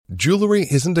Jewelry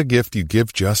isn't a gift you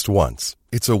give just once.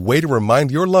 It's a way to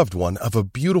remind your loved one of a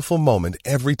beautiful moment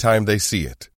every time they see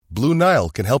it. Blue Nile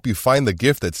can help you find the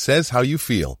gift that says how you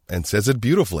feel and says it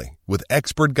beautifully, with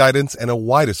expert guidance and a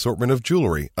wide assortment of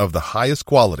jewelry of the highest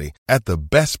quality at the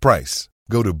best price.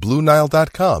 Go to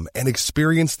BlueNile.com and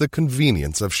experience the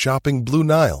convenience of shopping Blue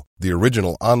Nile, the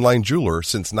original online jeweler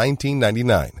since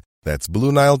 1999. That's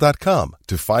BlueNile.com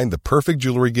to find the perfect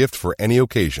jewelry gift for any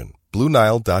occasion.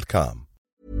 BlueNile.com.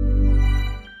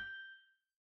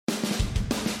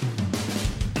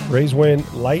 Rays win,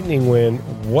 Lightning win.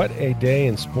 What a day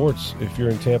in sports if you're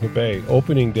in Tampa Bay.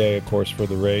 Opening day, of course, for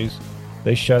the Rays.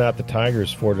 They shut out the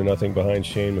Tigers 4-0 behind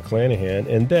Shane McClanahan.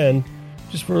 And then,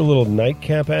 just for a little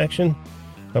nightcap action,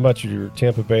 how about your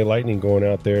Tampa Bay Lightning going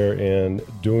out there and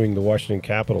doing the Washington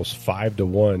Capitals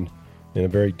 5-1 in a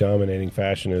very dominating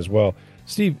fashion as well?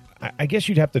 Steve, I guess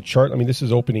you'd have to chart. I mean, this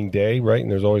is opening day, right?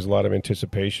 And there's always a lot of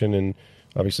anticipation and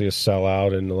obviously a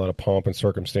sellout and a lot of pomp and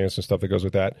circumstance and stuff that goes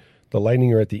with that. The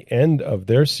Lightning are at the end of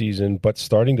their season, but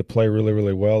starting to play really,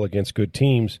 really well against good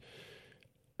teams.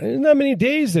 There's not many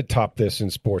days that top this in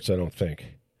sports, I don't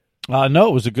think. No,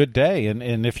 it was a good day.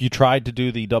 And if you tried to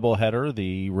do the doubleheader,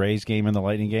 the Rays game and the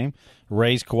Lightning game,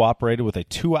 Rays cooperated with a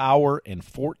 2-hour and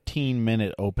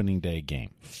 14-minute opening day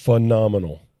game.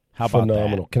 Phenomenal. How about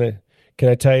Phenomenal. that? Can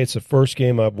I tell you, it's the first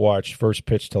game I've watched, first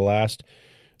pitch to last,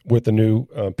 with the new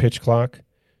pitch clock.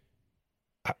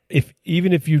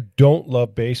 Even if you don't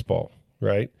love baseball,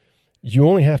 right, you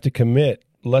only have to commit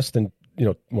less than,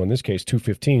 well, in this case,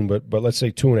 2:15, but let's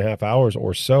say 2.5 hours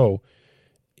or so.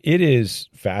 It is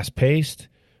fast-paced.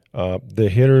 The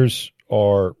hitters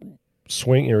are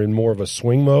in more of a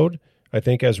swing mode, I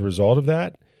think, as a result of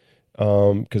that,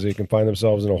 because they can find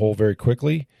themselves in a hole very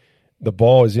quickly. The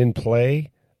ball is in play.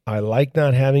 I like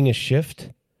not having a shift.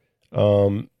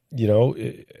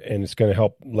 And it's going to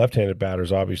help left-handed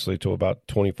batters, obviously, to about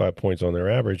 25 points on their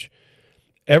average.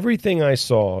 Everything I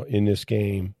saw in this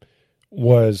game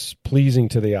was pleasing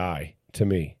to the eye, to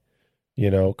me.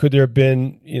 Could there have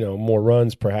been, more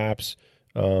runs, perhaps,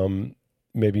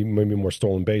 maybe more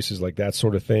stolen bases, like that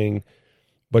sort of thing.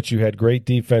 But you had great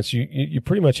defense. You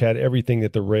pretty much had everything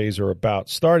that the Rays are about,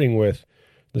 starting with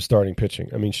the starting pitching.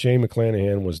 I mean, Shane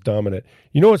McClanahan was dominant.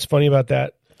 You know what's funny about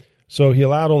that? So he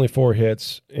allowed only 4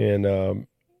 hits, and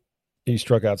he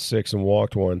struck out 6 and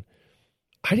walked 1.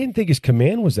 I didn't think his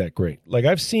command was that great. Like,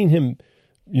 I've seen him,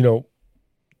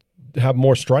 have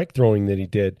more strike throwing than he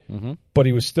did, but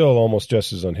he was still almost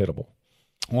just as unhittable.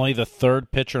 Only the third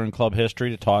pitcher in club history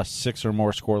to toss 6 or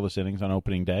more scoreless innings on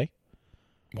opening day.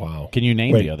 Wow. Can you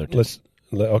name the other two?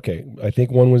 Okay, I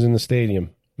think one was in the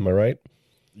stadium. Am I right?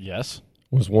 Yes.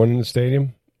 Was one in the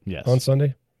stadium? Yes. On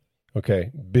Sunday?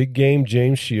 Okay. Big game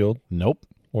James Shield. Nope.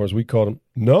 Or as we called him,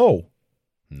 no.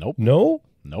 Nope. No?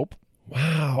 Nope.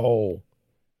 Wow.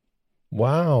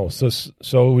 So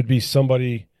it would be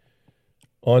somebody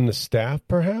on the staff,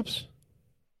 perhaps?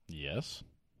 Yes.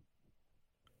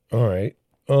 All right.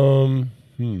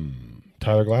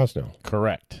 Tyler Glasnow.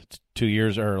 Correct. 2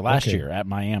 years or last year at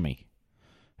Miami.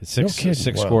 Six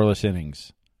scoreless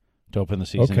innings to open the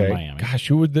season in Miami. Gosh,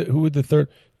 who would the third?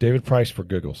 David Price for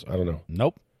giggles. I don't know.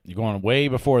 Nope. You're going way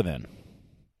before then.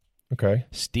 Okay.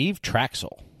 Steve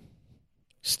Traxel.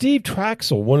 Steve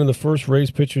Traxel, one of the first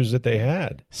Rays pitchers that they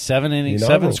had. 7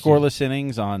 scoreless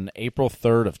innings on April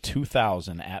 3rd of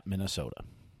 2000 at Minnesota.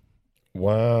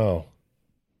 Wow.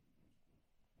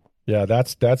 Yeah,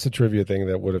 that's a trivia thing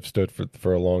that would have stood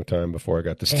for a long time before I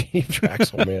got to Steve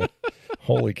Traxel, man.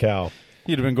 Holy cow.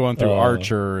 You'd have been going through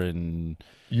Archer and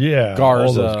Garza,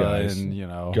 all those guys.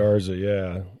 And, Garza,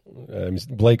 yeah.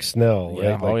 Blake Snell.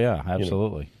 Yeah, right? yeah,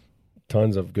 absolutely.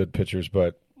 Tons of good pitchers,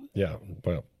 but, yeah,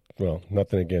 well,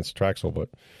 nothing against Traxel, but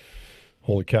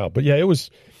holy cow. But, yeah, it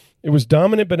was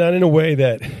dominant, but not in a way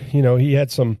that, he had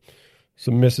some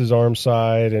misses arm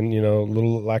side and, a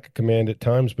little lack of command at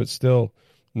times, but still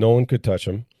no one could touch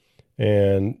him.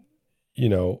 And,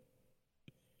 you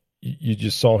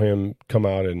just saw him come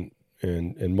out and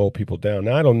mow people down.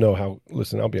 Now, I don't know how –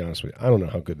 listen, I'll be honest with you. I don't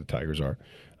know how good the Tigers are.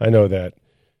 I know that,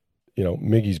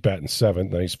 Miggy's batting 7th.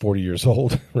 Now he's 40 years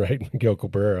old, right? Miguel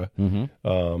Cabrera.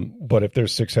 Mm-hmm. But if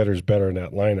there's 6 hitters better in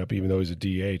that lineup, even though he's a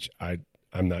DH,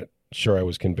 I'm not sure I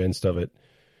was convinced of it,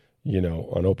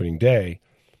 on opening day.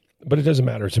 But it doesn't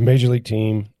matter. It's a major league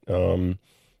team. You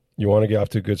want to get off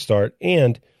to a good start.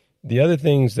 And the other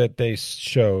things that they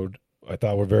showed I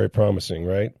thought were very promising,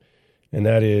 right? And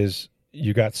that is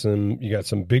you got some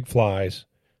big flies,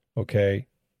 okay?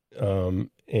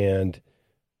 And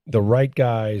the right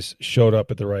guys showed up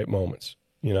at the right moments,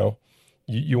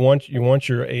 You want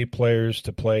your A players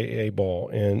to play A ball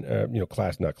and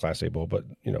not class A ball, but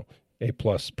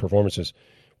A-plus performances.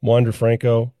 Wander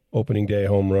Franco, opening day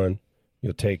home run.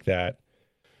 You'll take that.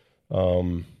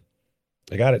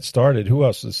 They got it started. Who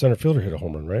else? The center fielder hit a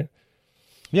home run, right?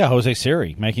 Yeah, Jose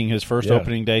Siri making his first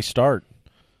opening day start.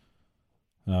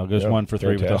 Goes 1 for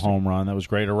 3 with a home run. That was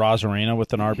great. Rosarena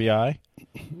with an RBI.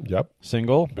 Yep.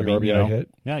 Single. Big RBI hit.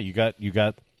 Yeah, you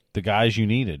got the guys you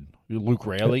needed. Luke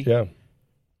Raley. Yeah.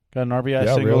 Got an RBI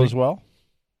single Raley, as well.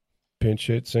 Pinch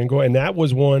hit single. And that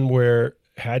was one where,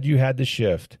 had you had the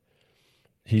shift,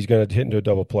 he's going to hit into a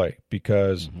double play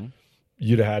because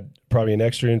you'd have had probably an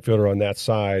extra infielder on that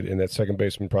side, and that second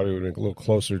baseman probably would have been a little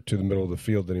closer to the middle of the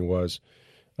field than he was.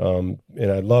 And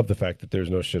I love the fact that there's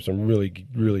no shifts. I'm really,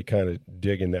 really kind of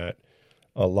digging that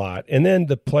a lot. And then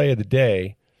the play of the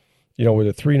day, with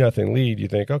a 3-0 lead, you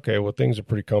think, okay, well, things are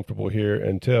pretty comfortable here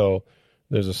until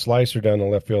there's a slicer down the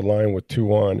left field line with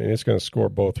 2 on, and it's going to score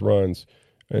both runs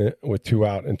with 2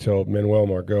 out until Manuel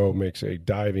Margot makes a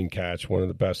diving catch, one of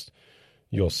the best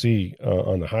you'll see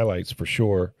on the highlights for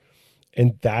sure.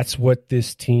 And that's what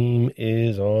this team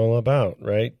is all about,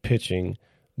 right? Pitching,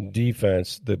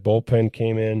 defense. The bullpen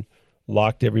came in,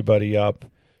 locked everybody up,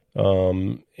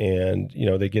 and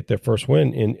they get their first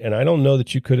win. And I don't know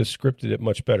that you could have scripted it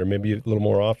much better. Maybe a little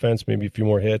more offense, maybe a few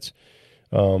more hits,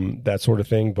 that sort of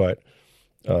thing. But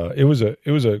it was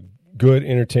a good,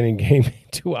 entertaining game.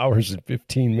 2 hours and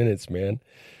 15 minutes, man.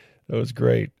 That was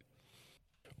great.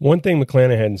 One thing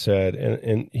McClanahan said,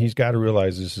 and he's got to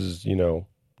realize this is,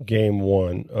 game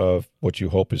one of what you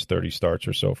hope is 30 starts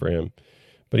or so for him.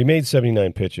 But he made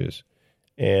 79 pitches.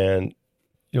 And,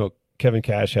 Kevin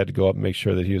Cash had to go up and make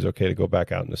sure that he was okay to go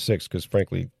back out in the 6th because,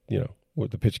 frankly,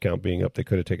 with the pitch count being up, they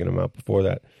could have taken him out before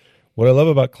that. What I love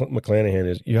about McClanahan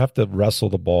is you have to wrestle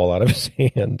the ball out of his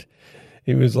hand.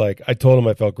 He was like, I told him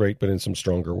I felt great, but in some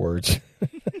stronger words.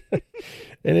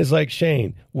 And it's like,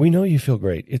 Shane, we know you feel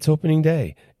great. It's opening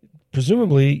day.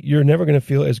 Presumably, you're never going to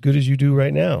feel as good as you do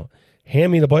right now.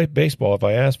 Hand me the baseball if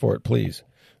I ask for it, please.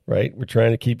 Right? We're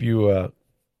trying to keep you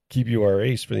our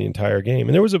ace for the entire game.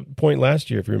 And there was a point last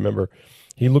year, if you remember,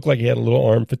 he looked like he had a little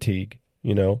arm fatigue,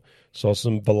 saw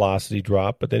some velocity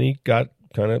drop, but then he got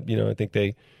kind of, I think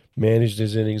they managed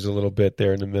his innings a little bit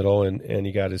there in the middle, and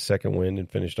he got his second win and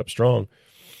finished up strong.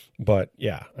 But,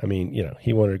 yeah, I mean,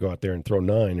 he wanted to go out there and throw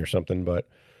 9 or something, but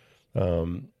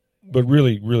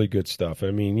really, really good stuff.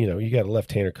 I mean, you got a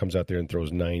left-hander comes out there and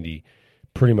throws 90,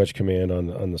 pretty much command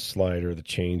on the slider, the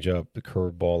changeup, the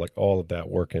curveball, like all of that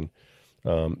working.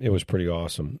 It was pretty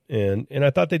awesome. And I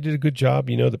thought they did a good job.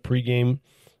 The pregame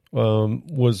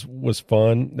was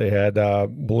fun. They had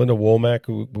Belinda Womack,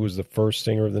 who was the first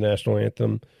singer of the national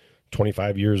anthem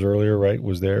 25 years earlier, right,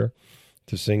 was there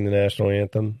to sing the national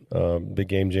anthem. Big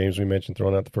Game James, we mentioned,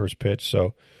 throwing out the first pitch.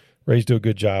 So Rays do a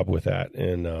good job with that.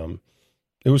 And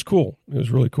it was cool. It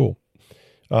was really cool.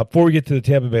 Before we get to the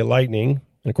Tampa Bay Lightning,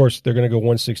 and, of course, they're going to go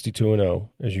 162-0,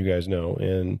 as you guys know,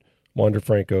 and Wander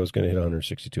Franco is going to hit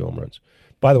 162 home runs.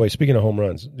 By the way, speaking of home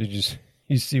runs, did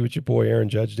you see what your boy Aaron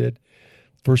Judge did?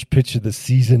 First pitch of the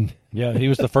season. Yeah, he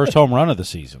was the first home run of the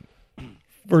season.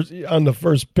 On the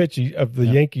first pitch of the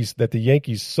Yankees that the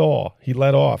Yankees saw, he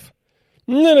let off.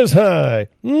 Net is high,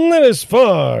 net is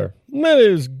far, net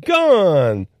is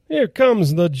gone. Here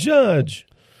comes the Judge.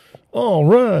 All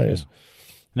rise.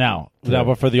 Now,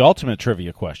 but for the ultimate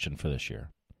trivia question for this year,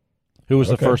 who was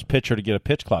the first pitcher to get a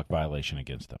pitch clock violation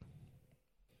against them?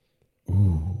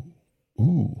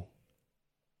 Ooh.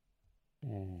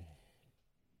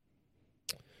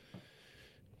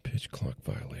 Pitch clock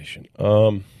violation.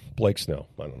 Blake Snell.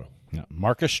 I don't know. Yeah,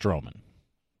 Marcus Stroman.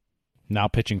 Now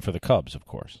pitching for the Cubs, of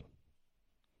course.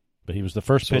 But he was the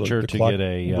first pitcher to get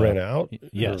a ran out.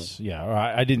 Yes, yeah.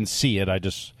 I didn't see it. I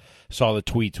just saw the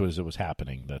tweets as it was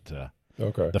happening. That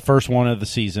the first one of the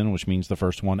season, which means the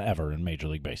first one ever in Major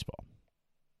League Baseball.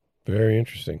 Very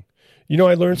interesting.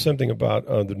 I learned something about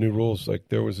the new rules. Like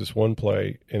there was this one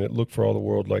play, and it looked for all the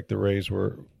world like the Rays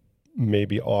were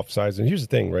maybe offsides. And here's the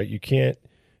thing, right? You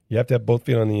have to have both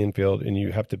feet on the infield, and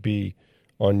you have to be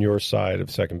on your side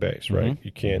of second base, right?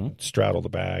 You can't straddle the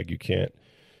bag. You can't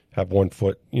have 1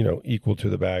 foot, equal to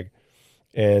the bag.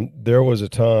 And there was a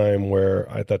time where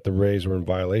I thought the Rays were in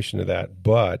violation of that,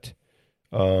 but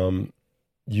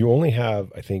you only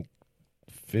have, I think,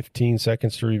 15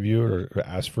 seconds to review it or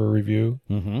ask for a review.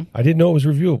 I didn't know it was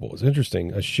reviewable. It's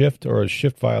interesting. A shift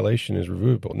violation is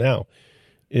reviewable. Now,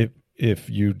 if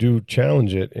you do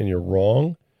challenge it and you're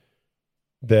wrong,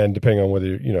 then depending on whether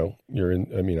you're in,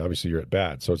 I mean, obviously you're at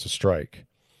bat, so it's a strike.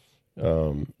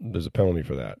 There's a penalty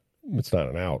for that. It's not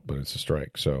an out, but it's a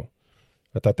strike. So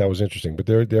I thought that was interesting. But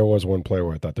there was one play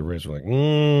where I thought the Rays were like,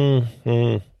 I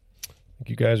think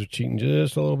you guys are cheating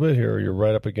just a little bit here, or you're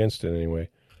right up against it anyway.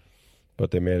 but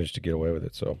they managed to get away with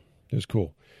it. So it was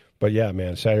cool. But yeah,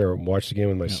 man, I sat here and watched the game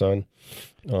with my son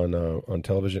on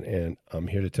television, and I'm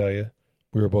here to tell you,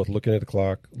 we were both looking at the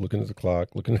clock. We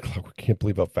can't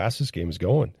believe how fast this game is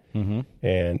going. Mm-hmm.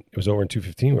 And it was over in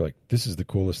 2:15. We're like, this is the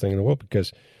coolest thing in the world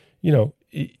because, you know,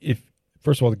 if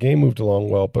first of all, the game moved along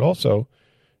well, but also,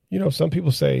 you know, some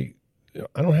people say,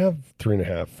 I don't have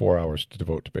 3.5, 4 hours to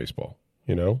devote to baseball.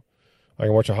 You know, I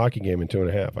can watch a hockey game in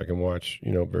 2.5. I can watch,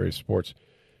 you know, various sports,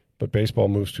 but baseball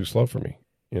moves too slow for me,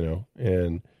 you know,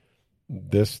 and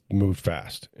this moved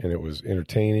fast and it was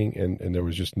entertaining and there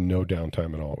was just no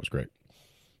downtime at all. It was great.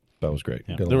 That was great.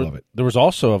 Yeah. Gonna love it. There was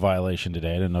also a violation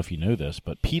today. I didn't know if you knew this,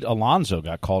 but Pete Alonso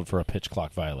got called for a pitch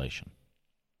clock violation.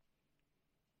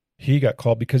 He got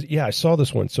called because, I saw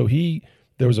this one. So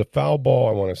there was a foul ball,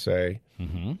 I want to say,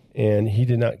 and he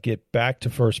did not get back to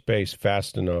first base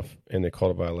fast enough, and they called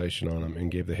a violation on him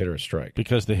and gave the hitter a strike.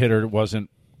 Because the hitter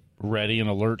wasn't ready and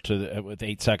alert with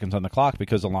 8 seconds on the clock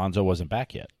because Alonso wasn't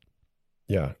back yet.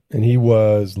 Yeah, and he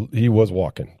was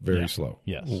walking very slow.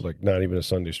 Yes. Like not even a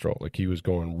Sunday stroll. Like he was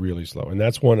going really slow. And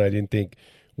that's one I didn't think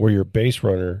where your base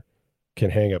runner can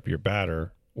hang up your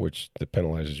batter, which that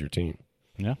penalizes your team.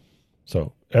 Yeah.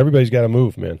 So everybody's got to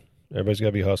move, man. Everybody's got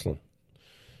to be hustling.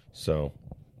 So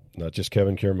not just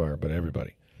Kevin Kiermaier, but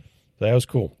everybody. That was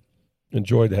cool.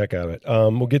 Enjoyed the heck out of it.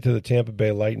 We'll get to the Tampa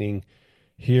Bay Lightning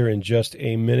here in just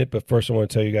a minute, but first I want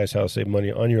to tell you guys how to save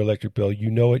money on your electric bill.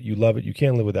 You know it, you love it, you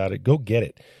can't live without it. Go get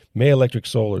it. May Electric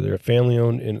Solar. They're a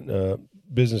family-owned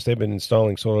business. They've been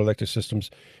installing solar electric systems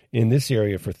in this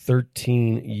area for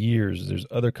 13 years. There's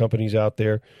other companies out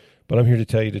there, but I'm here to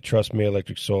tell you to trust May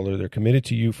Electric Solar. They're committed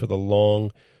to you for the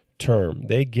long term.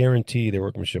 They guarantee their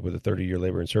workmanship with a 30-year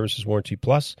labor and services warranty.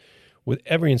 Plus, with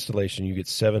every installation, you get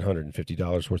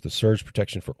 $750 worth of surge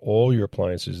protection for all your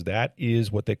appliances. That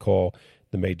is what they call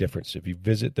the May difference. If you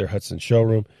visit their Hudson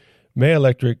showroom, May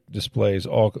Electric displays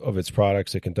all of its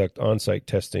products. They conduct on-site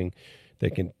testing. They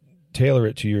can tailor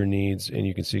it to your needs, and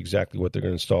you can see exactly what they're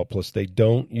going to install. Plus, they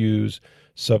don't use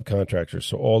subcontractors.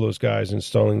 So all those guys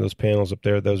installing those panels up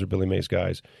there, those are Billy May's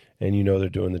guys, and you know they're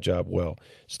doing the job well.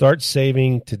 Start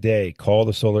saving today. Call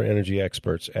the solar energy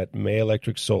experts at May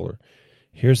Electric Solar.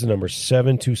 Here's the number,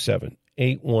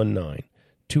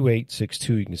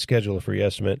 727-819-2862. You can schedule a free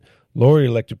estimate. Lower your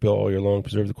electric bill all year long.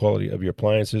 Preserve the quality of your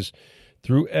appliances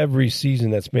through every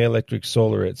season. That's May Electric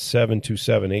Solar at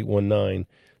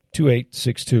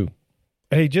 727-819-2862.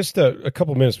 Hey, just a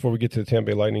couple minutes before we get to the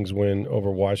Tampa Bay Lightning's win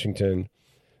over Washington.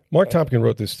 Mark Tompkin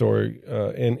wrote this story,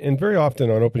 and very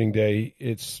often on opening day,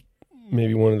 it's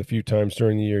maybe one of the few times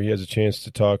during the year he has a chance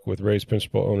to talk with Rays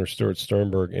principal owner Stuart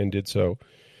Sternberg, and did so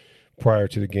prior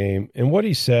to the game. And what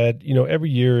he said, every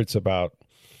year it's about,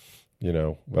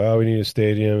 well, we need a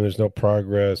stadium. There's no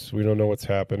progress. We don't know what's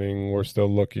happening. We're still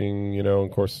looking. Of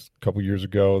course, a couple years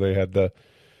ago, they had the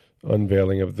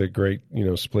unveiling of the great,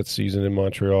 split season in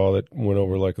Montreal that went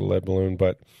over like a lead balloon.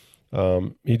 But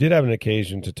he did have an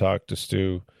occasion to talk to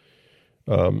Stu,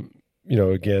 again,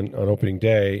 on opening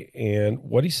day. And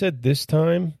what he said this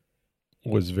time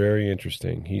was very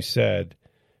interesting. He said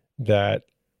that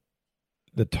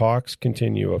the talks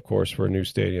continue, of course, for a new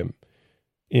stadium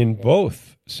in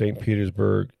both St.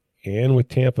 Petersburg and with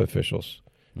Tampa officials.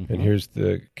 Mm-hmm. And here's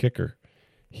the kicker.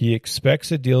 He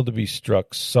expects a deal to be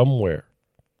struck somewhere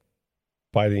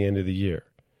by the end of the year.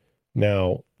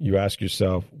 Now, you ask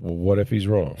yourself, well, what if he's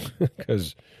wrong?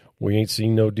 Because we ain't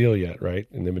seen no deal yet, right?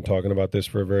 And they've been talking about this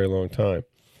for a very long time.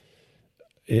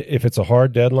 If it's a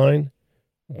hard deadline,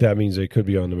 that means they could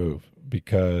be on the move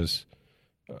because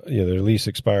their lease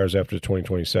expires after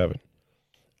 2027.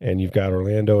 And you've got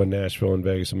Orlando and Nashville and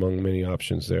Vegas among many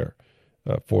options there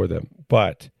for them.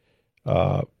 But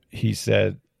he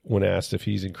said, when asked if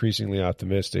he's increasingly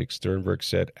optimistic, Sternberg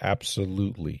said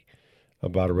absolutely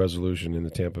about a resolution in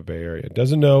the Tampa Bay area.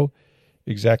 Doesn't know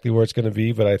exactly where it's going to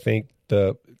be, but I think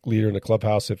the leader in the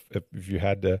clubhouse, if you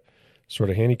had to sort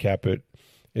of handicap it,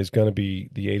 is going to be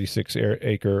the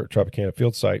 86-acre Tropicana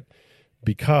field site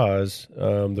because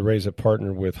the Rays have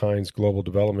partnered with Hines Global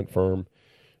Development Firm.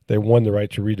 They won the right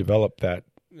to redevelop that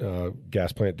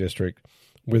gas plant district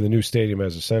with a new stadium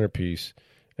as a centerpiece,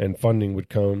 and funding would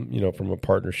come, from a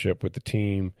partnership with the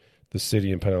team, the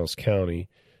city, and Pinellas County.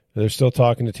 They're still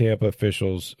talking to Tampa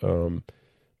officials,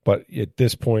 but at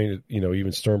this point,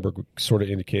 even Sternberg sort of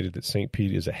indicated that St.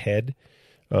 Pete is ahead,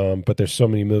 but there's so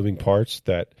many moving parts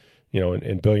that,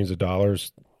 and billions of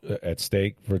dollars at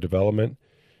stake for development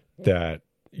that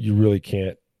you really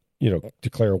can't,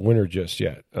 declare a winner just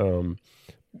yet.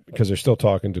 Because they're still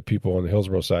talking to people on the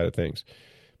Hillsborough side of things.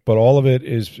 But all of it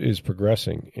is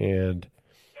progressing. And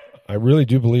I really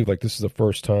do believe this is the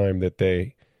first time that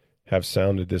they have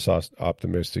sounded this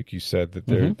optimistic. You said that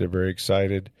they're very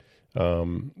excited.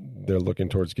 They're looking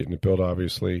towards getting it built,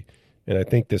 obviously, and I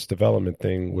think this development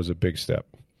thing was a big step.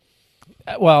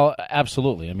 Well,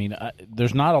 absolutely. I mean,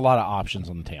 there's not a lot of options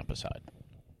on the Tampa side.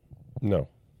 No,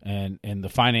 and the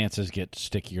finances get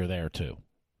stickier there too.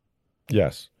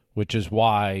 Yes, which is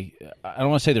why I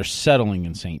don't want to say they're settling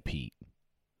in St. Pete,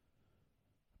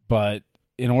 but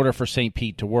in order for St.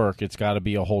 Pete to work, it's got to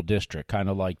be a whole district, kind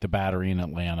of like the Battery in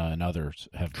Atlanta and others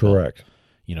have. Correct.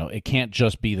 Built. It can't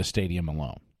just be the stadium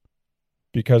alone.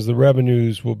 Because the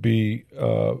revenues will be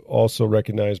also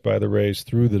recognized by the Rays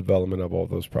through the development of all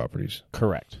those properties.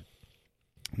 Correct.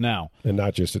 Now, and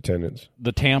not just attendance.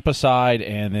 The Tampa side,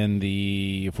 and then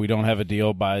if we don't have a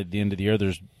deal by the end of the year,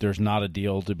 there's not a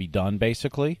deal to be done.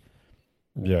 Basically,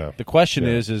 yeah. The question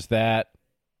is that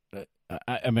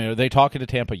I mean, are they talking to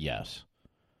Tampa? Yes.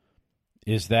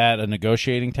 Is that a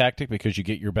negotiating tactic because you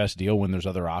get your best deal when there's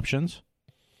other options,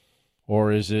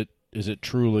 or is it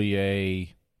truly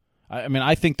a? I mean,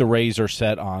 I think the Rays are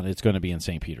set on it's going to be in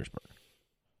St. Petersburg.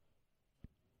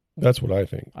 That's what I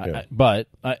think. Yeah. But,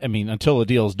 I mean, until a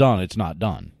deal's done, it's not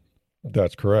done.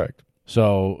 That's correct.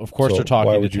 So, of course, they're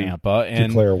talking to Tampa. And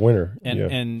declare a winner.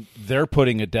 And they're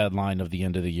putting a deadline of the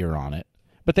end of the year on it.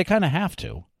 But they kind of have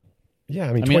to. Yeah,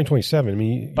 I mean 2027. I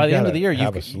mean, by the end of the year,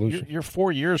 you're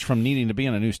 4 years from needing to be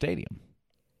in a new stadium.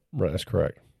 Right, that's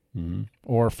correct. Mm-hmm.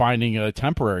 Or finding a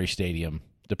temporary stadium,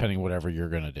 depending whatever you're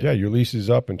going to do. Yeah, your lease is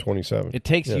up in 27. It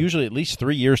takes usually at least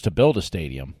 3 years to build a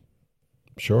stadium.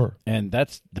 Sure. And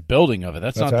that's the building of it.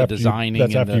 That's not the designing.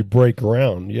 That's after you break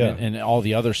ground, yeah. And all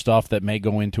the other stuff that may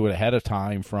go into it ahead of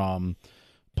time, from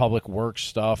public works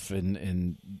stuff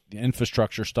and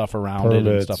infrastructure stuff around permits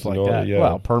it and stuff like that. Yeah.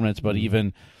 Well, permits, but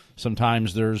even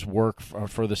sometimes there's work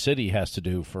for the city has to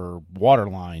do for water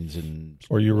lines and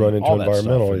or you run into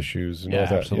environmental and, issues and all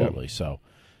that. Absolutely. Yeah. So,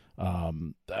 I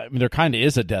mean, there kind of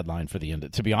is a deadline for the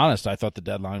end. To be honest, I thought the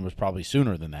deadline was probably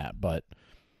sooner than that, but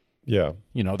yeah,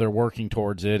 they're working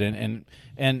towards it, and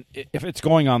if it's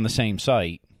going on the same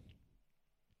site,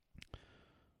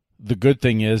 the good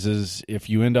thing is if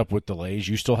you end up with delays,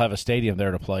 you still have a stadium there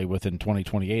to play with in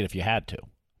 2028 if you had to.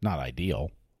 Not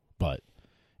ideal, but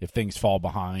if things fall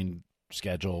behind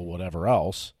schedule, whatever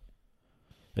else,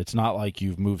 it's not like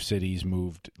you've moved cities,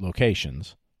 moved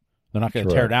locations. They're not going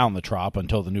to tear down the Trop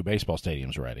until the new baseball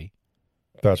stadium's ready.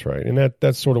 That's right, and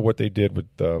that's sort of what they did with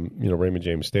Raymond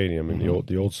James Stadium, and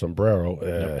the old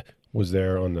Sombrero was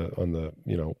there on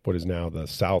the what is now the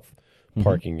south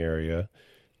parking area,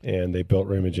 and they built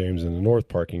Raymond James in the north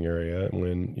parking area.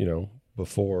 When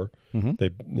before they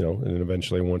and then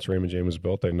eventually once Raymond James was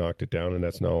built, they knocked it down, and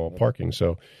that's now all parking.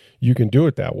 So you can do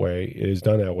it that way. It is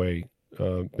done that way.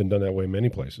 Been done that way in many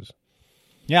places.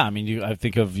 Yeah, I mean, I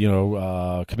think of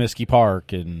Comiskey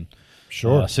Park and.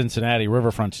 Sure. Cincinnati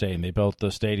Riverfront Stadium. They built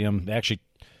the stadium. They actually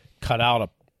cut out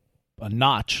a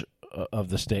notch of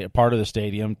the part of the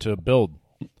stadium to build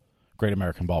Great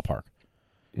American Ballpark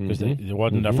because there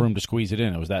wasn't enough room to squeeze it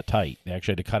in. It was that tight. They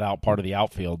actually had to cut out part of the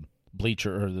outfield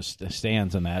bleacher or the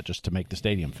stands and that just to make the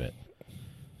stadium fit.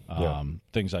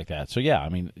 Things like that. So yeah, I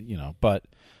mean, but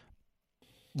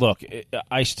look,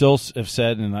 I still have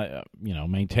said and I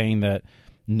maintain that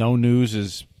no news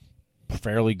is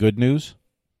fairly good news.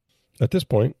 At this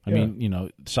point, I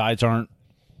mean, sides aren't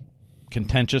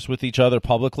contentious with each other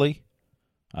publicly.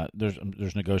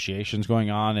 There's negotiations going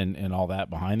on and all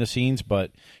that behind the scenes, but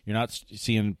you're not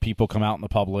seeing people come out in the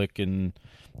public, and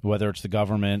whether it's the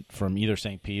government from either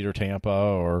St. Pete or Tampa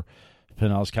or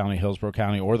Pinellas County, Hillsborough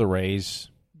County, or the Rays,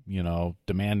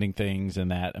 demanding things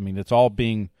and that. I mean, it's all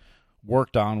being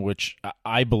worked on, which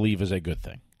I believe is a good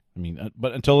thing. I mean,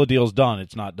 but until the deal's done,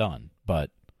 it's not done. But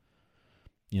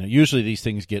usually these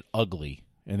things get ugly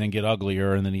and then get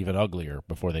uglier and then even uglier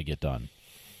before they get done.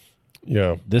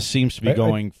 Yeah. This seems to be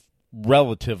going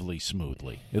relatively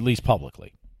smoothly, at least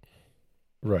publicly.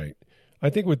 Right. I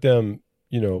think with them,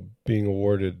 being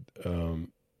awarded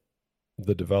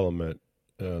the development,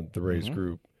 the Rays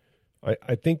group,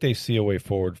 I think they see a way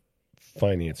forward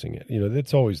financing it.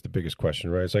 That's always the biggest question,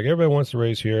 right? It's like everybody wants the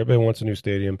Rays here. Everybody wants a new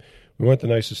stadium. We want the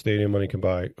nicest stadium money can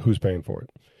buy. Who's paying for it?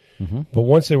 But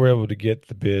once they were able to get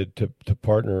the bid to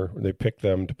partner, they picked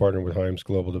them to partner with Himes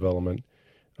Global Development,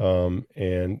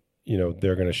 and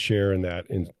they're going to share in that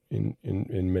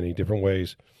in many different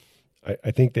ways.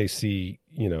 I think they see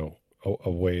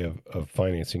a way of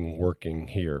financing working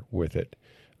here with it,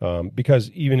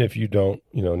 because even if you don't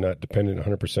not dependent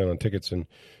 100% on tickets, and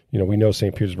we know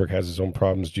St. Petersburg has its own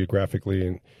problems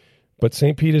geographically, but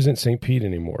St. Pete isn't St. Pete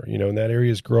anymore, and that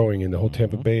area is growing, and the whole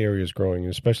Tampa Bay area is growing,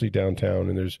 and especially downtown,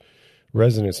 and there's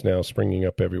residents now springing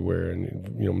up everywhere, and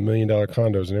 $1 million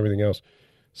condos and everything else.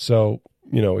 So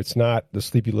it's not the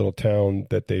sleepy little town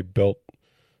that they built,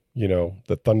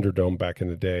 the Thunderdome back in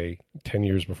the day, 10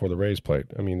 years before the Rays played.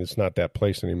 I mean, it's not that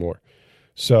place anymore.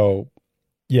 So,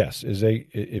 yes,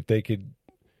 if they could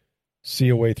see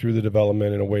a way through the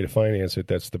development and a way to finance it,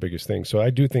 that's the biggest thing. So I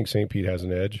do think St. Pete has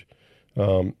an edge.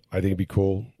 I think it'd be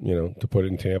cool, to put it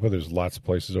in Tampa. There's lots of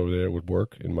places over there that would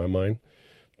work in my mind.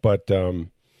 But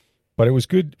it was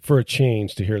good for a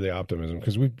change to hear the optimism,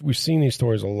 because we've seen these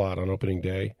stories a lot on opening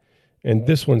day. And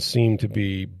this one seemed to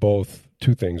be both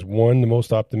two things. One, the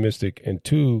most optimistic, and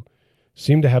two,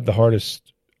 seemed to have the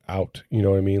hardest out. You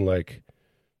know what I mean? Like,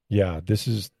 yeah, this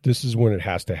is when it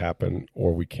has to happen,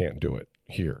 or we can't do it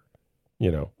here.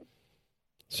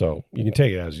 So you can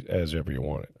take it as ever you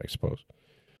want it, I suppose.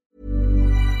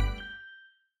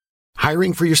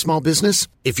 Hiring for your small business?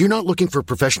 If you're not looking for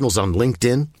professionals on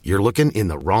LinkedIn, you're looking in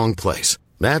the wrong place.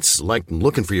 That's like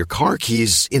looking for your car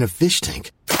keys in a fish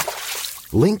tank.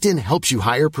 LinkedIn helps you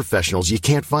hire professionals you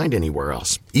can't find anywhere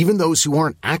else, even those who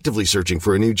aren't actively searching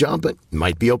for a new job but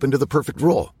might be open to the perfect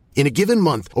role. In a given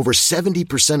month, over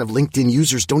 70% of LinkedIn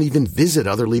users don't even visit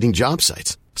other leading job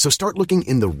sites. So start looking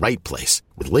in the right place.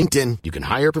 With LinkedIn, you can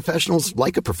hire professionals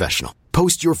like a professional.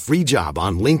 Post your free job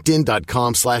on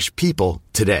linkedin.com/people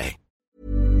today.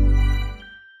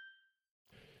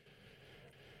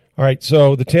 All right,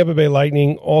 so the Tampa Bay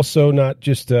Lightning also not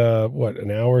just,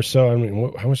 an hour or so? I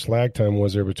mean, how much lag time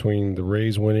was there between the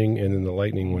Rays winning and then the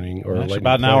Lightning winning? Or Lightning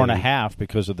about an hour and a half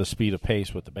because of the speed of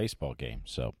pace with the baseball game.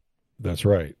 So That's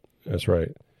right.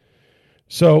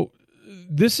 So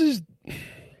this has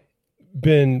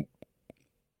been,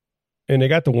 and they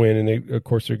got the win, and they're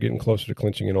getting closer to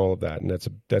clinching and all of that, and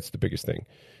that's the biggest thing,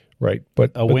 right?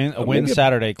 But a win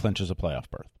Saturday clinches a playoff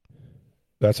berth.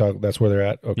 That's where they're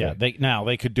at. Okay. Yeah,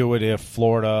 they could do it if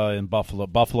Florida and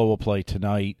Buffalo will play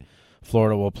tonight.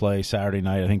 Florida will play Saturday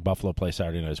night. I think Buffalo play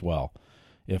Saturday night as well.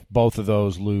 If both of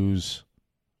those lose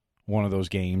one of those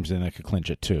games, then they could clinch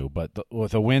it too. But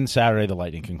with a win Saturday, the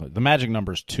Lightning can clinch. The magic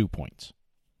number is 2 points.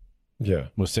 Yeah,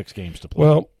 with 6 games to play.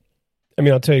 Well, I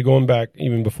mean, I'll tell you, going back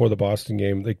even before the Boston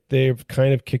game, they've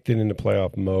kind of kicked it into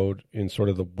playoff mode in sort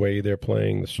of the way they're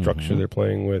playing, the structure they're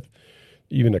playing with,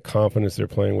 even the confidence they're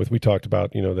playing with. We talked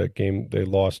about, that game they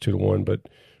lost 2-1, but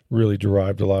really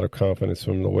derived a lot of confidence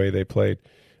from the way they played.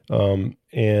 And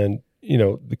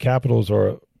the Capitals are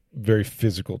a very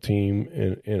physical team,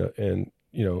 and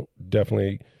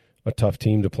definitely a tough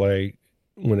team to play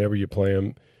whenever you play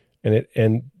them. And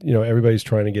everybody's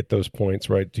trying to get those points,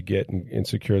 right, to get and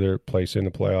secure their place in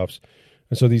the playoffs.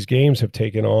 And so these games have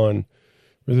taken on,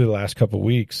 really the last couple of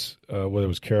weeks, whether it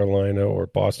was Carolina or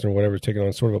Boston or whatever, taking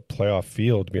on sort of a playoff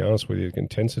field, to be honest with you, the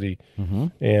intensity.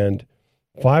 And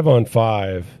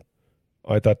 5-on-5,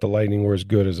 I thought the Lightning were as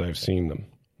good as I've seen them,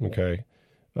 okay?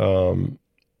 And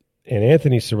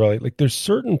Anthony Cirelli, there's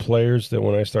certain players that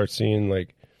when I start seeing,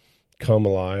 come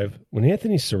alive, when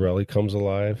Anthony Cirelli comes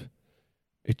alive,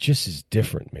 it just is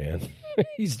different, man.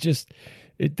 He's just,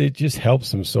 it just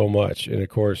helps him so much. And, of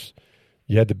course,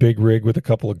 you had the big rig with a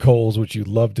couple of goals, which you'd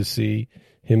love to see,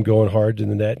 him going hard in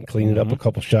the net and cleaning up a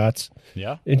couple shots.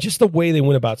 Yeah. And just the way they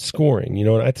went about scoring,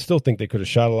 and I still think they could have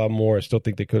shot a lot more. I still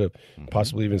think they could have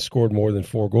possibly even scored more than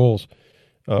 4 goals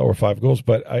or 5 goals.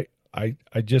 But I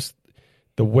just,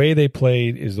 the way they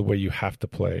played is the way you have to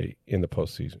play in the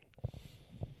postseason.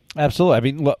 Absolutely. I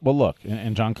mean, look,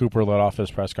 and John Cooper led off his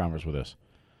press conference with this.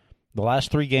 The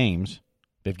last 3 games,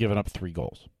 they've given up 3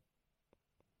 goals.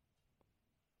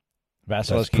 That's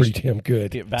pretty damn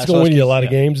good. It's going to win you a lot of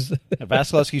games.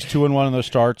 Vasilevsky's 2-1 in those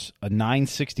starts, a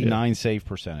 .969 save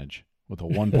percentage with a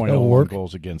 1.01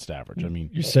 goals against average. I mean,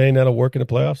 you're saying that'll work in the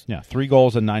playoffs? Yeah, 3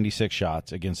 goals and 96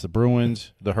 shots against the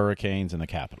Bruins, the Hurricanes, and the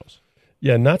Capitals.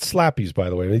 Yeah, not slappies, by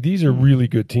the way. I mean, these are really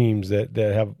good teams that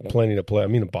have plenty to play. I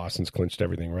mean, the Boston's clinched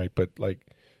everything, right? But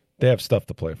they have stuff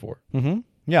to play for. Mm-hmm.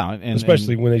 Yeah,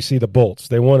 especially when they see the Bolts,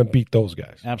 they want to beat those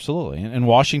guys. Absolutely, and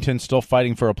Washington's still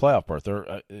fighting for a playoff berth.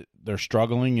 They're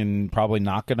struggling and probably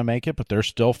not going to make it, but they're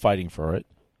still fighting for it.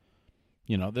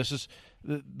 This is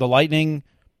the Lightning.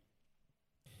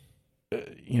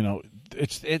 And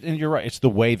you're right. It's the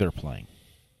way they're playing.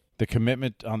 The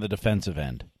commitment on the defensive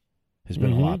end has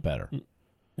been a lot better.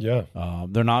 Yeah,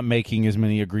 they're not making as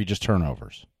many egregious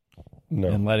turnovers. No.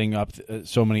 And letting up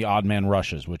so many odd man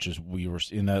rushes, which is we were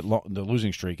in the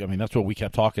losing streak. I mean, that's what we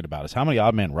kept talking about is how many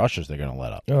odd man rushes they're going to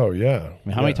let up. Oh, yeah. I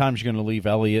mean, how many times are you going to leave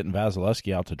Elliott and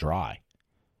Vasilevsky out to dry?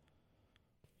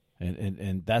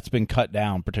 And that's been cut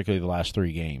down, particularly the last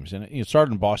 3 games. And it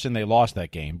started in Boston. They lost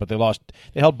that game, but they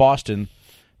held Boston,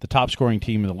 the top scoring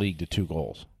team in the league, to 2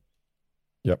 goals.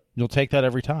 Yep. You'll take that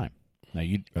every time. Now,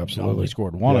 you Absolutely only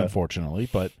scored one, unfortunately,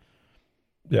 but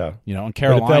yeah, and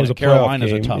Carolina's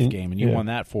a tough game, game, and you won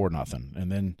that 4-0.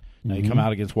 And then now you come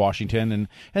out against Washington, and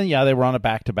they were on a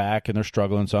back-to-back, and they're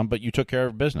struggling some, but you took care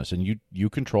of business, and you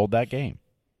controlled that game.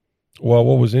 Well,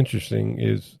 what was interesting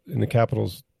is, and the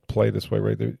Capitals play this way,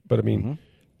 right? But, I mean,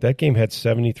 that game had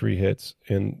 73 hits,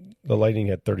 and the Lightning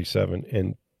had 37.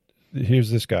 And here's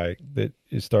this guy that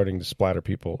is starting to splatter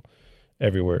people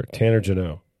everywhere. Tanner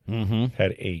Jeannot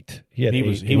had 8.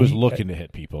 He was looking to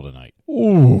hit people tonight.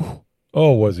 Ooh.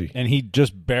 Oh, was he? And he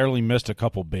just barely missed a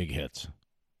couple big hits.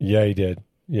 Yeah, he did.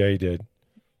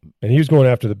 And he was going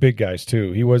after the big guys,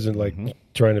 too. He wasn't, like,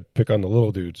 trying to pick on the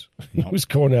little dudes. He was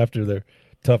going after their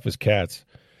toughest cats.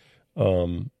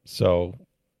 So,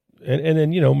 and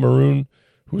then, Maroon,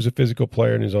 who's a physical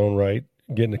player in his own right,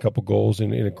 getting a couple goals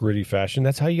in a gritty fashion.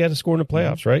 That's how you got to score in the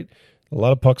playoffs, right? A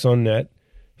lot of pucks on net,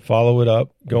 follow it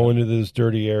up, go into those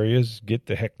dirty areas, get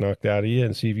the heck knocked out of you,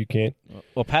 and see if you can't.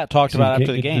 Well, Pat talked about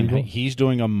after the game, he's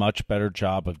doing a much better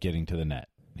job of getting to the net.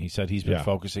 He said he's been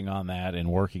focusing on that and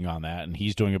working on that, and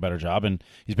he's doing a better job. And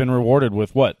he's been rewarded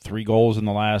with, 3 goals in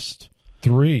the last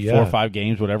 4 or 5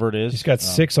 games, whatever it is. He's got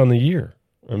 6 on the year.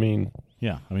 I mean.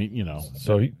 Yeah,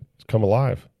 So he's come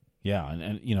alive. Yeah,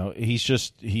 and he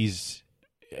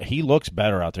looks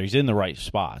better out there. He's in the right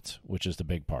spots, which is the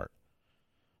big part.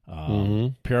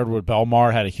 Pierre-Edouard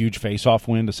Bellemare had a huge face-off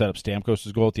win to set up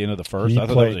Stamkos' goal at the end of the first. I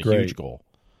thought that was a huge goal.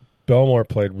 Bellemare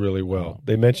played really well.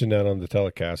 They mentioned that on the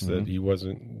telecast that he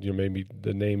wasn't, maybe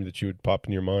the name that you would pop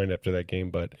in your mind after that game,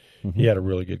 but he had a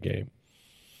really good game.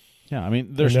 Yeah, I mean,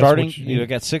 they're starting. They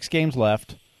got 6 games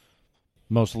left.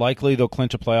 Most likely they'll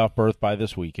clinch a playoff berth by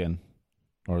this weekend,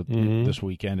 or this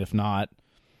weekend, if not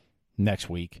next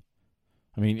week.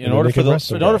 I mean, in order for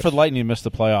the Lightning to miss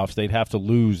the playoffs, they'd have to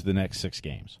lose the next 6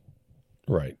 games.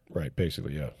 Right,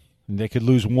 basically, yeah. And they could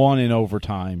lose 1 in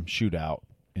overtime, shootout,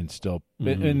 and still,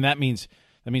 and that means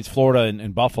Florida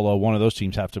and Buffalo, one of those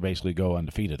teams, have to basically go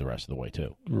undefeated the rest of the way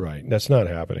too. Right, that's not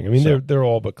happening. I mean, they're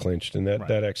all but clinched, and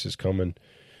that X is coming.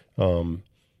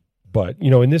 But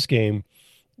in this game,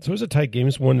 so it was a tight game.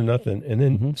 It's 1-0, and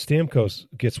then Stamkos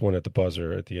gets one at the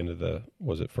buzzer at the end of the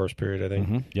first period, I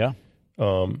think. Yeah.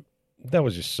 That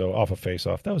was just so off a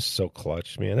face-off. That was so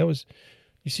clutch, man.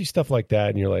 You see stuff like that,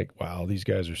 and you're like, wow, these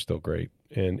guys are still great.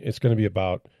 And it's going to be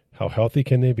about how healthy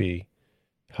can they be,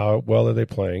 how well are they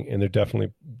playing, and they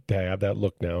have that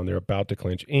look now, and they're about to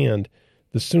clinch. And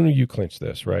the sooner you clinch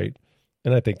this, right,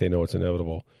 and I think they know it's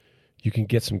inevitable, you can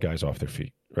get some guys off their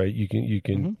feet, right? You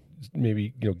can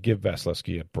maybe give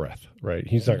Vasilevsky a breath, right?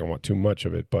 He's not going to want too much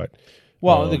of it, but.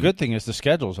 Well, the good thing is the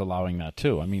schedule's allowing that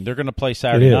too. I mean, they're going to play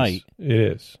Saturday night. It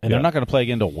is. And they're not going to play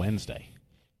again until Wednesday.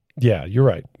 Yeah, you're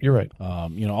right.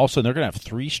 Also, they're going to have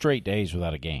 3 straight days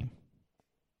without a game.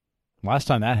 Last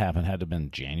time that happened had to have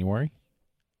been January.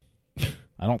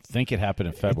 I don't think it happened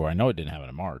in February. I know it didn't happen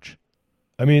in March.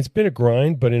 I mean, it's been a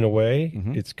grind, but in a way,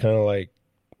 it's kind of like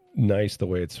nice the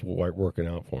way it's working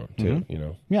out for them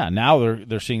too. Yeah, now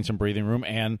they're seeing some breathing room,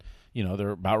 and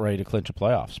they're about ready to clinch a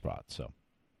playoff spot. So.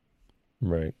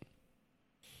 Right.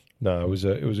 No, it was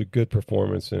a good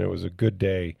performance, and it was a good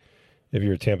day if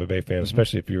you're a Tampa Bay fan,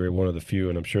 especially if you were one of the few,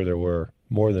 and I'm sure there were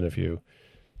more than a few,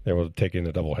 that were taking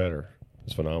a doubleheader.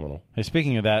 It's phenomenal. Hey,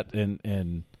 speaking of that,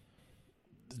 and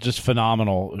just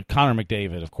phenomenal, Connor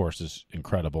McDavid, of course, is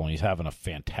incredible, and he's having a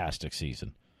fantastic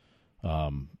season.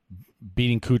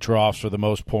 Beating Kucherov for the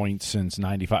most points since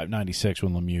 95-96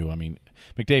 when Lemieux. I mean,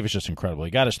 McDavid's just incredible.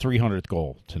 He got his 300th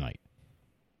goal tonight.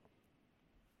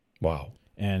 Wow.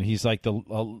 And he's like the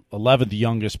 11th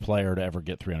youngest player to ever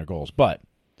get 300 goals. But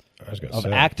of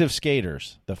active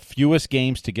skaters, the fewest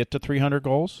games to get to 300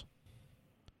 goals,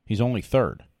 he's only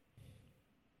 3rd.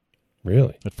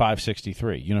 Really? At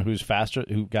 563. You know who's faster?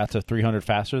 Who got to 300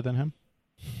 faster than him?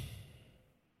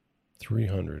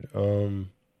 300.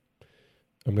 I'm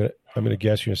gonna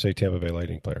guess you're gonna say Tampa Bay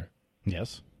Lightning player.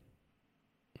 Yes.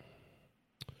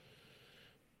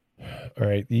 All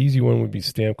right, the easy one would be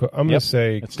Stamkos. I'm going to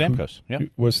say it's Stamkos. Yeah,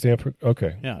 was Stamkos?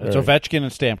 Okay, yeah, it's Ovechkin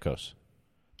and Stamkos.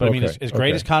 But I mean, as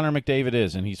great as Connor McDavid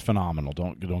is, and he's phenomenal.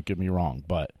 Don't get me wrong,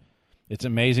 but it's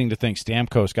amazing to think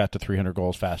Stamkos got to 300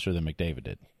 goals faster than McDavid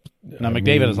did. Now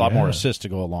McDavid has a lot more assists to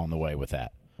go along the way with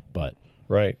that, but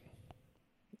right.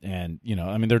 And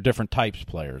they're different types of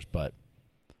players, but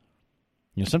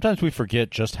sometimes we forget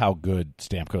just how good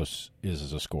Stamkos is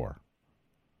as a scorer.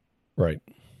 Right.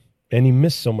 And he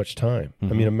missed so much time.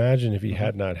 I mean, imagine if he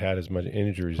had not had as much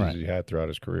injuries as he had throughout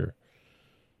his career.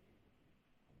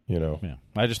 Yeah.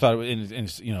 I just thought,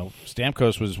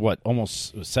 Stamkos was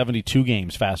almost 72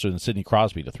 games faster than Sidney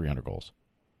Crosby to 300 goals.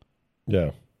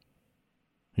 Yeah.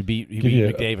 He beat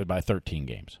McDavid by 13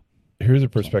 games. Here's a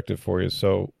perspective for you.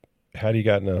 So, had he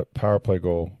gotten a power play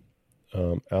goal,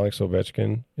 Alex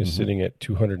Ovechkin is sitting at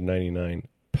 299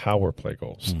 power play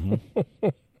goals.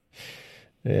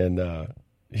 And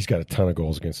he's got a ton of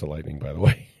goals against the Lightning, by the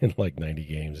way, in like 90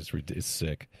 games. It's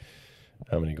sick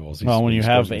how many goals he's Well, when you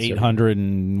have 800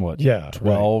 and what,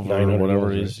 12 right. or whatever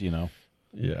goals, it is, you know.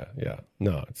 Yeah.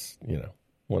 No, it's,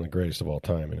 one of the greatest of all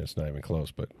time, and it's not even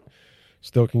close, but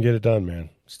still can get it done, man.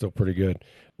 Still pretty good.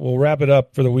 We'll wrap it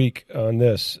up for the week on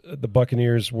this. The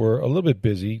Buccaneers were a little bit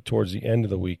busy towards the end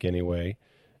of the week anyway,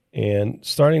 and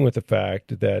starting with the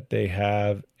fact that they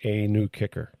have a new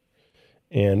kicker.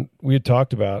 And we had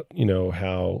talked about,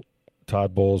 how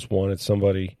Todd Bowles wanted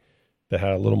somebody that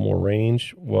had a little more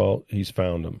range. Well, he's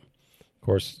found him. Of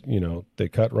course, they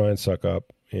cut Ryan Suckup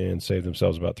and saved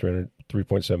themselves about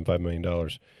 $3.75 million.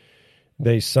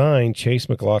 They signed Chase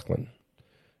McLaughlin.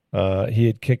 He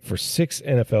had kicked for 6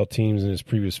 NFL teams in his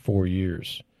previous 4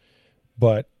 years.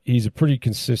 But he's a pretty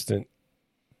consistent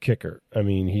kicker. I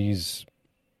mean, he's,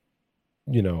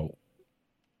 17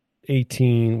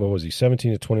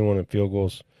 to 21 in field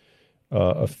goals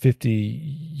of 50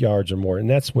 yards or more. And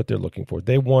that's what they're looking for.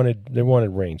 They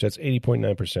wanted range. That's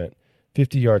 80.9%,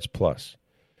 50 yards plus.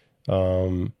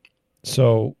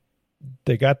 So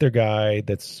they got their guy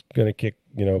that's going to kick,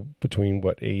 between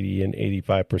 80 and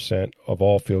 85% of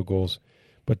all field goals,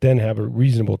 but then have a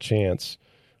reasonable chance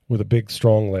with a big,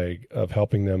 strong leg of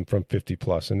helping them from 50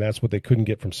 plus. And that's what they couldn't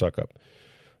get from Suckup.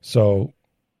 So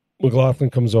McLaughlin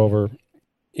comes over.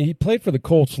 He played for the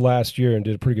Colts last year and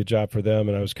did a pretty good job for them.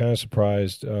 And I was kind of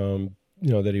surprised, that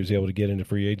he was able to get into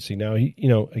free agency. Now, he,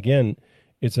 again,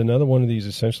 it's another one of these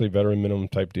essentially veteran minimum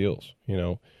type deals,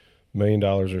 $1 million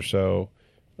or so.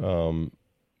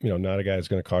 Not a guy that's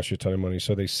going to cost you a ton of money.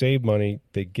 So they save money.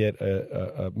 They get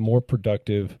a more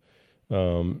productive,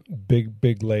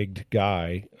 big-legged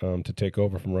guy to take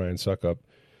over from Ryan Suckup.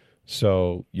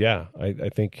 So, yeah, I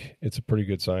think it's a pretty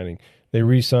good signing. They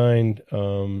re-signed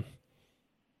Deidre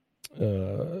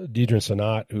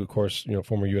Sanat, who, of course,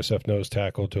 former USF nose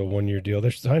tackle, to a 1-year deal.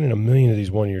 They're signing 1 million of these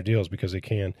 1-year deals because they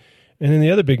can. And then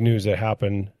the other big news that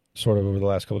happened sort of over the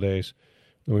last couple of days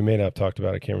that we may not have talked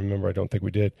about, I can't remember, I don't think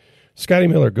we did. Scotty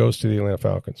Miller goes to the Atlanta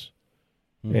Falcons,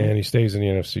 and he stays in the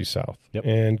NFC South. Yep.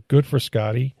 And good for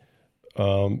Scotty.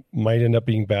 Might end up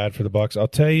being bad for the Bucs. I'll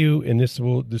tell you, and this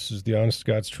is the honest to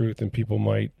God's truth, and people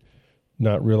might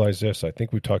not realize this. I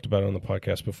think we talked about it on the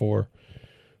podcast before.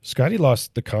 Scotty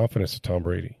lost the confidence of Tom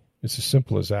Brady. It's as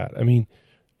simple as that. I mean,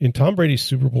 in Tom Brady's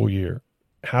Super Bowl year,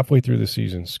 halfway through the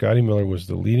season, Scotty Miller was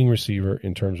the leading receiver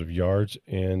in terms of yards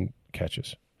and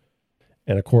catches.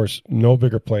 And, of course, no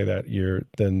bigger play that year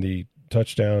than the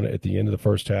touchdown at the end of the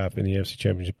first half in the NFC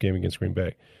Championship game against Green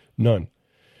Bay. None.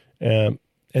 And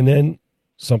then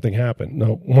something happened.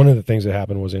 Now, one of the things that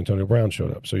happened was Antonio Brown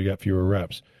showed up, so you got fewer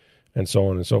reps and so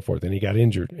on and so forth. And he got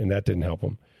injured, and that didn't help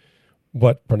him.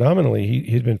 But predominantly,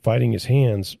 he'd been fighting his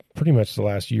hands pretty much the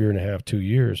last year and a half, 2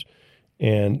 years.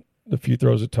 And the few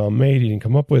throws that Tom made, he didn't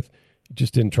come up with, he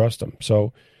just didn't trust him.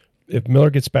 So if Miller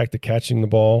gets back to catching the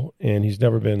ball, and he's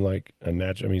never been like a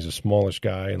natural, I mean, he's a smallish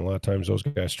guy, and a lot of times those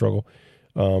guys struggle.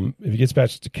 If he gets back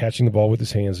to catching the ball with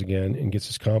his hands again and gets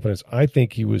his confidence, I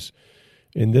think he was,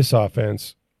 in this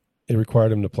offense, it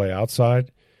required him to play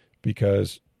outside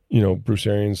because, Bruce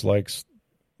Arians likes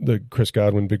the Chris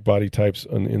Godwin big body types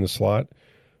in the slot,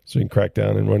 so he can crack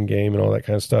down and run game and all that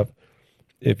kind of stuff.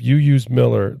 If you use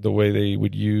Miller the way they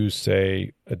would use,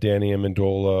 say, a Danny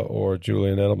Amendola or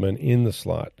Julian Edelman in the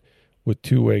slot with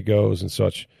two-way goes and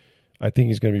such, I think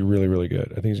he's going to be really, really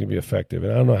good. I think he's going to be effective.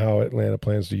 And I don't know how Atlanta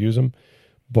plans to use him,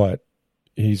 but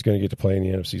he's going to get to play in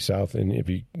the NFC South. And if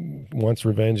he wants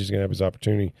revenge, he's going to have his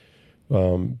opportunity.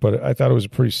 But I thought it was a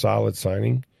pretty solid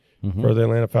signing for the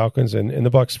Atlanta Falcons. And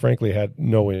the Bucs, frankly, had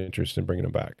no interest in bringing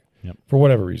him back for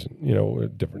whatever reason.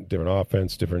 Different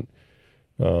offense, different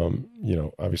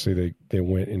obviously they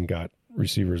went and got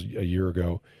receivers a year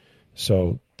ago,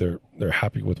 so they're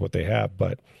happy with what they have.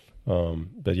 But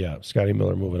yeah, Scotty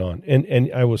Miller moving on.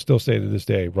 And I will still say to this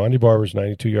day, Rondy Barber's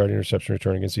 92-yard interception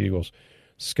return against the Eagles,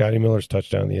 Scotty Miller's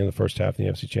touchdown at the end of the first half in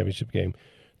the NFC Championship game,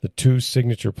 the two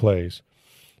signature plays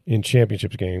in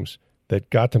championship games that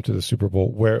got them to the Super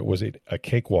Bowl, where it was a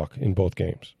cakewalk in both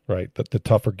games, right? The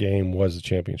tougher game was the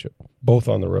championship, both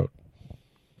on the road.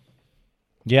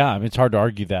 Yeah, I mean, it's hard to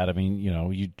argue that. I mean,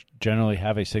 you generally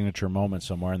have a signature moment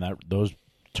somewhere, and those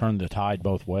turn the tide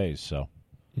both ways. So,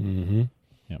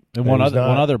 yeah. And one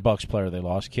other Bucs player they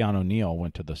lost, Keanu Neal,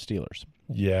 went to the Steelers.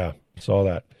 Yeah, saw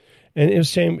that. And it was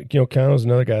the same. Keanu's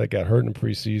another guy that got hurt in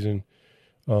preseason.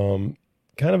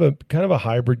 Kind of a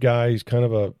hybrid guy. He's kind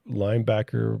of a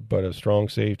linebacker, but a strong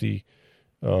safety.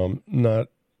 Not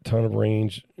ton of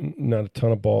range, not a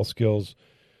ton of ball skills,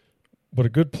 but a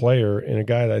good player and a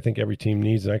guy that I think every team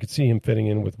needs. And I could see him fitting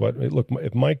in with what – look,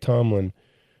 if Mike Tomlin,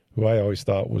 who I always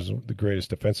thought was the greatest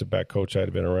defensive back coach I'd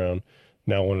have been around,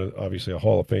 now obviously a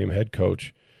Hall of Fame head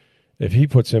coach, if he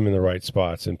puts him in the right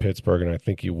spots in Pittsburgh, and I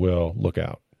think he will, look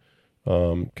out.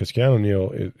 Because Keanu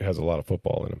Neal has a lot of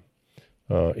football in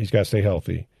him. He's got to stay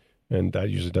healthy, and that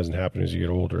usually doesn't happen as you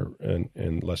get older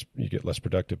and less you get less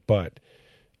productive. But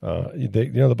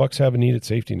the Bucs have a need at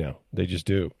safety now. They just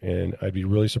do, and I'd be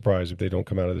really surprised if they don't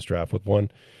come out of this draft with one.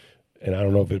 And I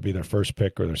don't know if it'd be their first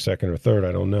pick or their second or third.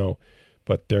 I don't know,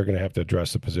 but they're going to have to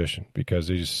address the position because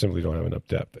they just simply don't have enough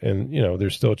depth. And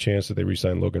there's still a chance that they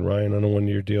re-sign Logan Ryan on a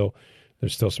 1-year deal.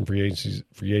 There's still some free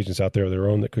agents out there of their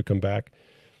own that could come back.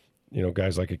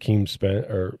 Guys like Akeem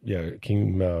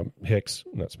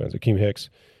Hicks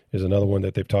is another one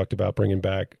that they've talked about bringing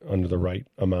back under the right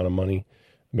amount of money.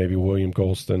 Maybe William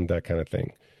Golston, that kind of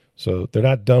thing. So they're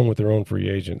not done with their own free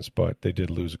agents, but they did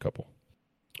lose a couple.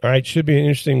 All right, should be an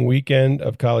interesting weekend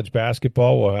of college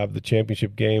basketball. We'll have the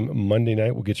championship game Monday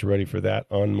night. We'll get you ready for that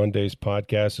on Monday's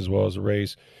podcast, as well as the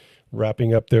Rays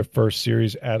wrapping up their first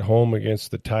series at home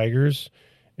against the Tigers.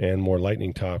 And more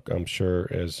Lightning talk, I'm sure,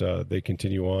 as they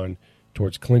continue on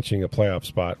towards clinching a playoff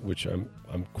spot, which I'm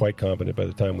quite confident by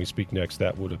the time we speak next,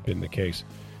 that would have been the case.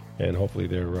 And hopefully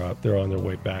they're on their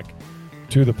way back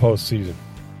to the postseason.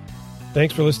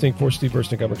 Thanks for listening. For Steve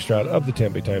Burstick, I'm Rick Stroud of the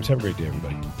Tampa Bay Times. Have a great day,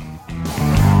 everybody.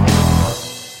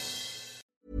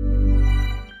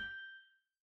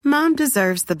 Mom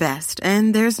deserves the best,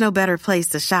 and there's no better place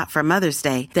to shop for Mother's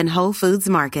Day than Whole Foods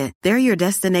Market. They're your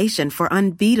destination for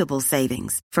unbeatable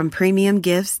savings, from premium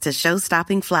gifts to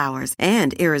show-stopping flowers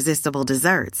and irresistible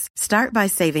desserts. Start by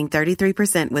saving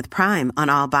 33% with Prime on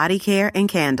all body care and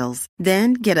candles.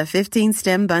 Then get a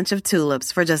 15-stem bunch of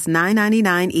tulips for just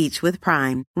 $9.99 each with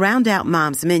Prime. Round out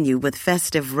Mom's menu with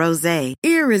festive rosé,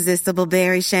 irresistible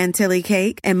berry chantilly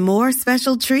cake, and more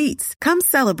special treats. Come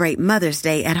celebrate Mother's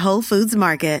Day at Whole Foods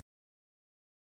Market.